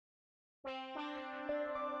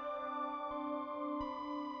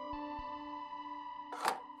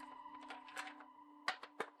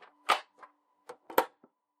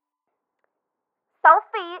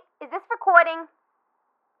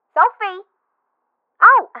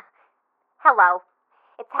Hello.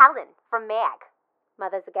 It's Helen from MAG,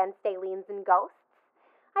 Mothers Against Aliens and Ghosts.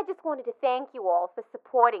 I just wanted to thank you all for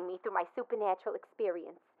supporting me through my supernatural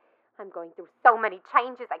experience. I'm going through so many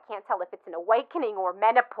changes, I can't tell if it's an awakening or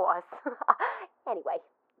menopause. Anyway,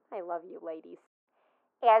 I love you ladies.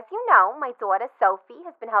 As you know, my daughter Sophie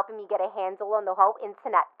has been helping me get a handle on the whole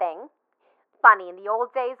internet thing. Funny, in the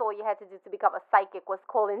old days, all you had to do to become a psychic was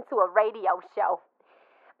call into a radio show.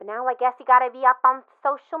 But now I guess you gotta be up on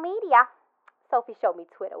social media. Sophie showed me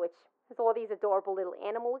Twitter, which has all these adorable little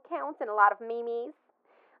animal accounts and a lot of memes.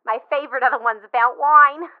 My favorite are the ones about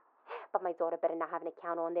wine. But my daughter better not have an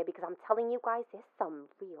account on there because I'm telling you guys, there's some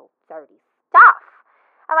real dirty stuff.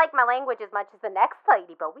 I like my language as much as the next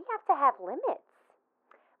lady, but we have to have limits.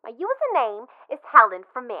 My username is Helen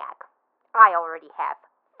from MAG. I already have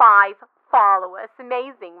 5 followers.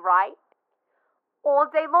 Amazing, right? All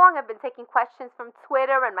day long I've been taking questions from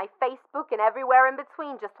Twitter and my Facebook and everywhere in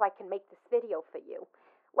between just so I can make this video for you.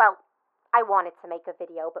 Well, I wanted to make a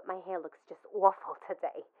video, but my hair looks just awful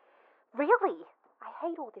today. Really? I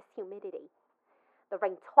hate all this humidity. The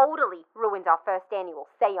rain totally ruined our first annual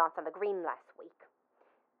seance on the green last week.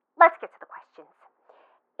 Let's get to the questions.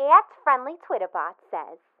 @Friendly Twitterbot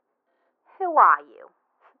says, who are you?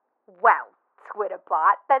 Well,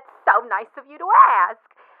 Twitterbot, that's so nice of you to ask.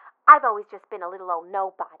 I've always just been a little old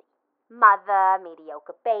nobody. Mother,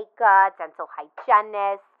 mediocre baker, dental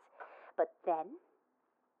hygienist. But then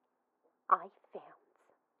I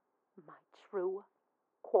found my true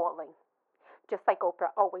calling, just like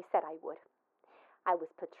Oprah always said I would. I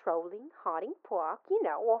was patrolling Harding Park,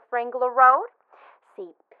 off Wrangler Road.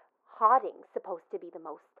 See, Harding's supposed to be the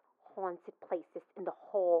most haunted places in the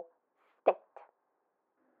whole state.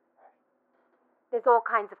 There's all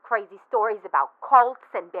kinds of crazy stories about cults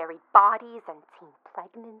and buried bodies and teen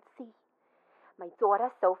pregnancy. My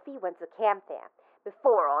daughter Sophie went to camp there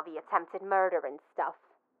before all the attempted murder and stuff.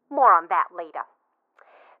 More on that later.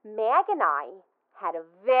 Mag and I had a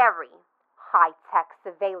very high-tech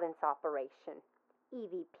surveillance operation.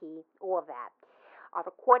 EVP, all that. Our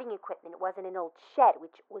recording equipment was in an old shed,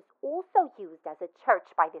 which was also used as a church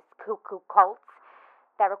by this cuckoo cult.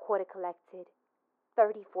 That recorder collected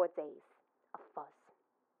 34 days of fuzz.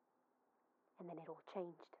 And then it all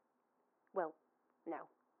changed. Well, no,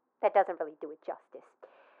 that doesn't really do it justice.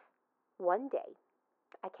 One day,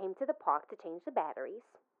 I came to the park to change the batteries,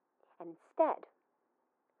 and instead,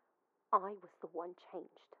 I was the one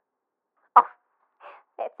changed. Oh,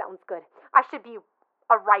 that sounds good. I should be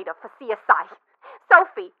a writer for CSI.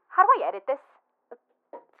 Sophie, how do I edit this?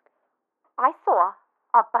 I saw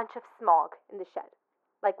a bunch of smog in the shed,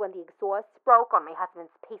 like when the exhaust broke on my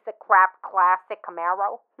husband's piece of crap classic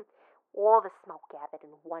Camaro. All the smoke gathered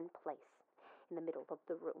in one place in the middle of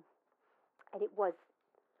the room. And it was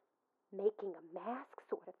making a mask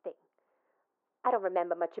sort of thing. I don't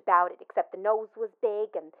remember much about it, except the nose was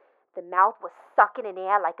big and the mouth was sucking in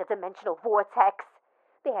air like a dimensional vortex.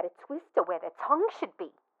 They had a twister where their tongue should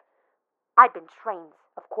be. I'd been trained,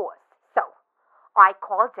 of course, so I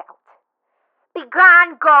called out,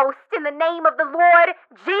 "Begone, ghost, in the name of the Lord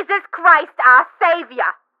Jesus Christ, our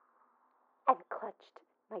Savior!" and clutched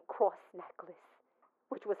my cross necklace,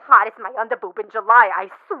 which was hot as my underboob in July, I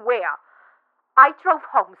swear. I drove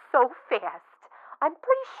home so fast, I'm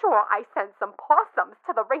pretty sure I sent some possums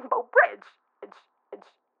to the Rainbow Bridge.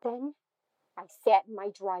 Then I sat in my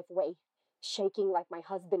driveway, shaking like my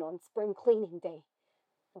husband on spring cleaning day,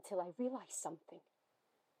 until I realized something.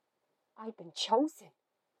 I'd been chosen.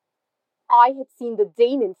 I had seen the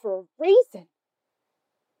demon for a reason.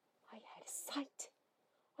 I had sight.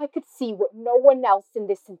 I could see what no one else in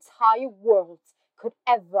this entire world could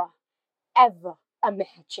ever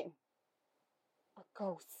imagine. A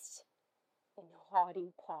ghost in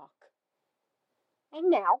Harding Park. And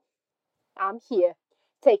now, I'm here,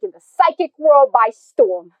 taking the psychic world by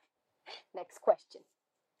storm. Next question.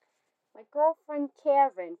 My girlfriend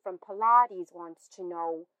Karen from Pilates wants to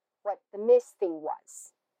know what the mist thing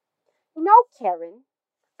was. You know, Karen,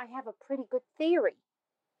 I have a pretty good theory.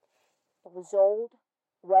 It was old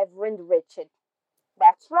Reverend Richard.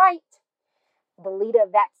 That's right. The leader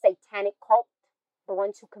of that satanic cult, the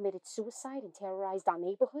ones who committed suicide and terrorized our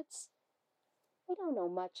neighborhoods. We don't know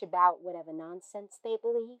much about whatever nonsense they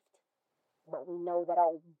believed, but we know that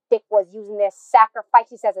old Dick was using their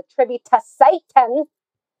sacrifices as a tribute to Satan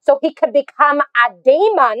so he could become a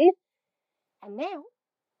demon. And now,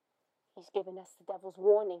 he's given us the devil's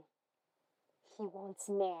warning. He wants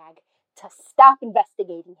Mag to stop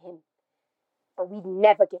investigating him. But we'd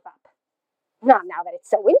never give up. Not now that it's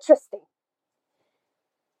so interesting.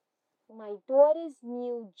 My daughter's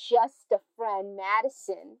new just a friend,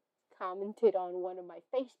 Madison, commented on one of my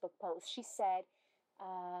Facebook posts. She said,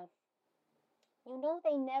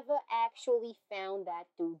 they never actually found that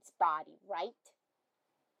dude's body, right?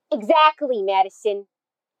 Exactly, Madison.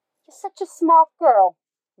 You're such a smart girl.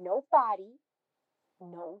 No body,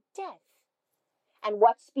 no death. And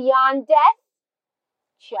what's beyond death?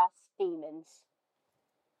 Just demons.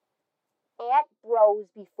 At Bros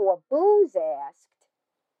Before Booze asked,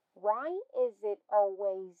 why is it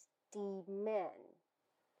always D-men?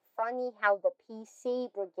 Funny how the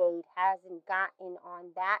PC brigade hasn't gotten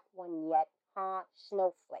on that one yet, huh,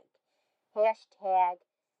 Snowflake? Hashtag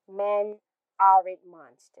men aren't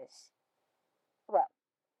monsters. Well,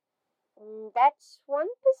 that's one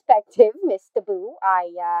perspective, Mr. Boo.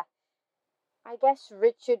 I guess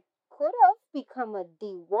Richard could have become a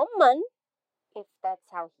D-woman, if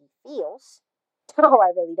that's how he feels. Oh,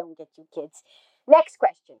 I really don't get you kids. Next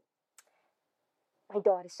question. My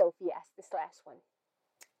daughter Sophie asked this last one.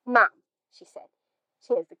 Mom, she said.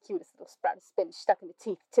 She has the cutest little sprout of spinach stuck in the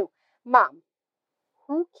teeth, too. Mom,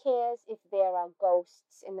 who cares if there are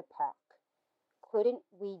ghosts in the park? Couldn't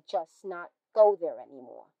we just not go there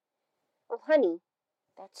anymore? Well, honey,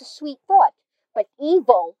 that's a sweet thought, but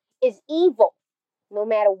evil is evil, no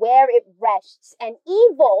matter where it rests, and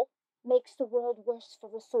evil makes the world worse for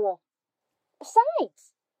us all.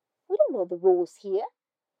 Besides, we don't know the rules here.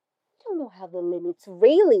 We don't know how the limits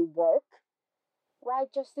really work. Right,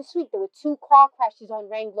 just this week, there were 2 car crashes on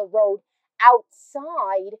Wrangler Road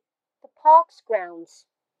outside the park's grounds.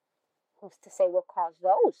 Who's to say what caused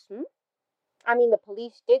those, I mean, the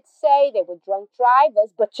police did say they were drunk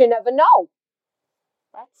drivers, but you never know.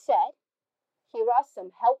 That said, here are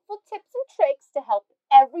some helpful tips and tricks to help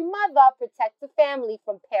every mother protect the family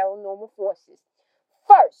from paranormal forces.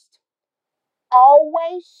 First,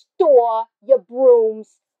 always store your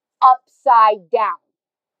brooms upside down.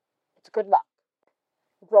 It's good luck.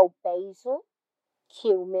 Grow basil,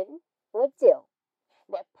 cumin, or dill.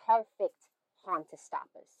 They're perfect haunter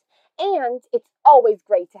stoppers. And it's always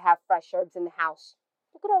great to have fresh herbs in the house.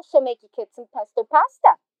 You could also make your kids some pesto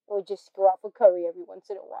pasta, or just go out for curry every once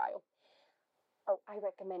in a while. Oh, I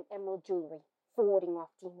recommend emerald jewelry for warding off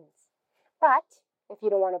demons. But if you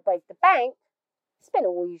don't want to break the bank,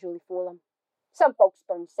 spinner will usually fool them. Some folks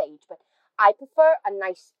burn sage, but I prefer a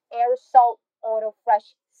nice aerosol auto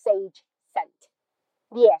fresh sage scent.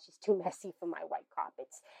 The ash is too messy for my white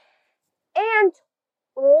carpets. And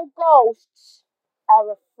all ghosts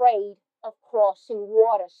are afraid of crossing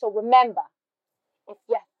water. So remember, if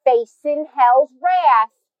you're facing hell's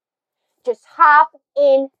wrath, just hop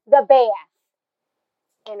in the bath.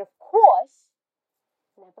 And of course,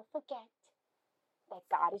 never forget that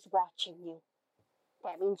God is watching you.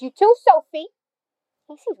 That means you too, Sophie.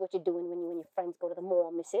 He sees what you're doing when you and your friends go to the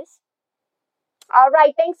mall, missus. All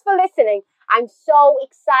right, thanks for listening. I'm so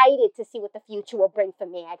excited to see what the future will bring for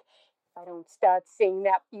Mag. If I don't start seeing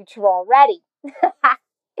that future already.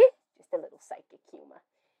 Just a little psychic humor.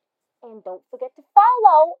 And don't forget to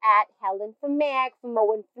follow at Helen from Mag for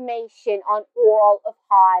more information on all of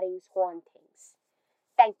Harding's hauntings.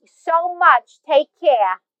 Thank you so much. Take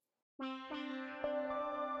care.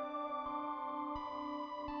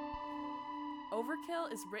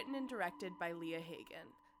 Overkill is written and directed by Leah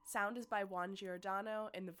Hagen. Sound is by Juan Giordano,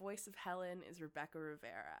 and the voice of Helen is Rebecca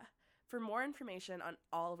Rivera. For more information on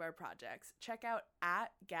all of our projects, check out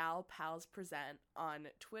 @GalPalsPresent on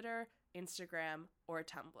Twitter, Instagram, or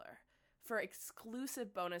Tumblr. For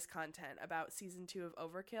exclusive bonus content about Season 2 of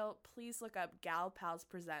Overkill, please look up Gal Pals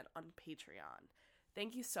Present on Patreon.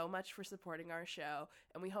 Thank you so much for supporting our show,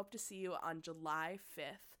 and we hope to see you on July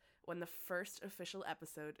 5th when the first official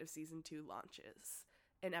episode of Season 2 launches.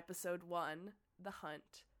 In Episode 1, The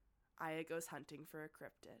Hunt, Aya goes hunting for a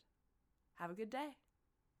cryptid. Have a good day.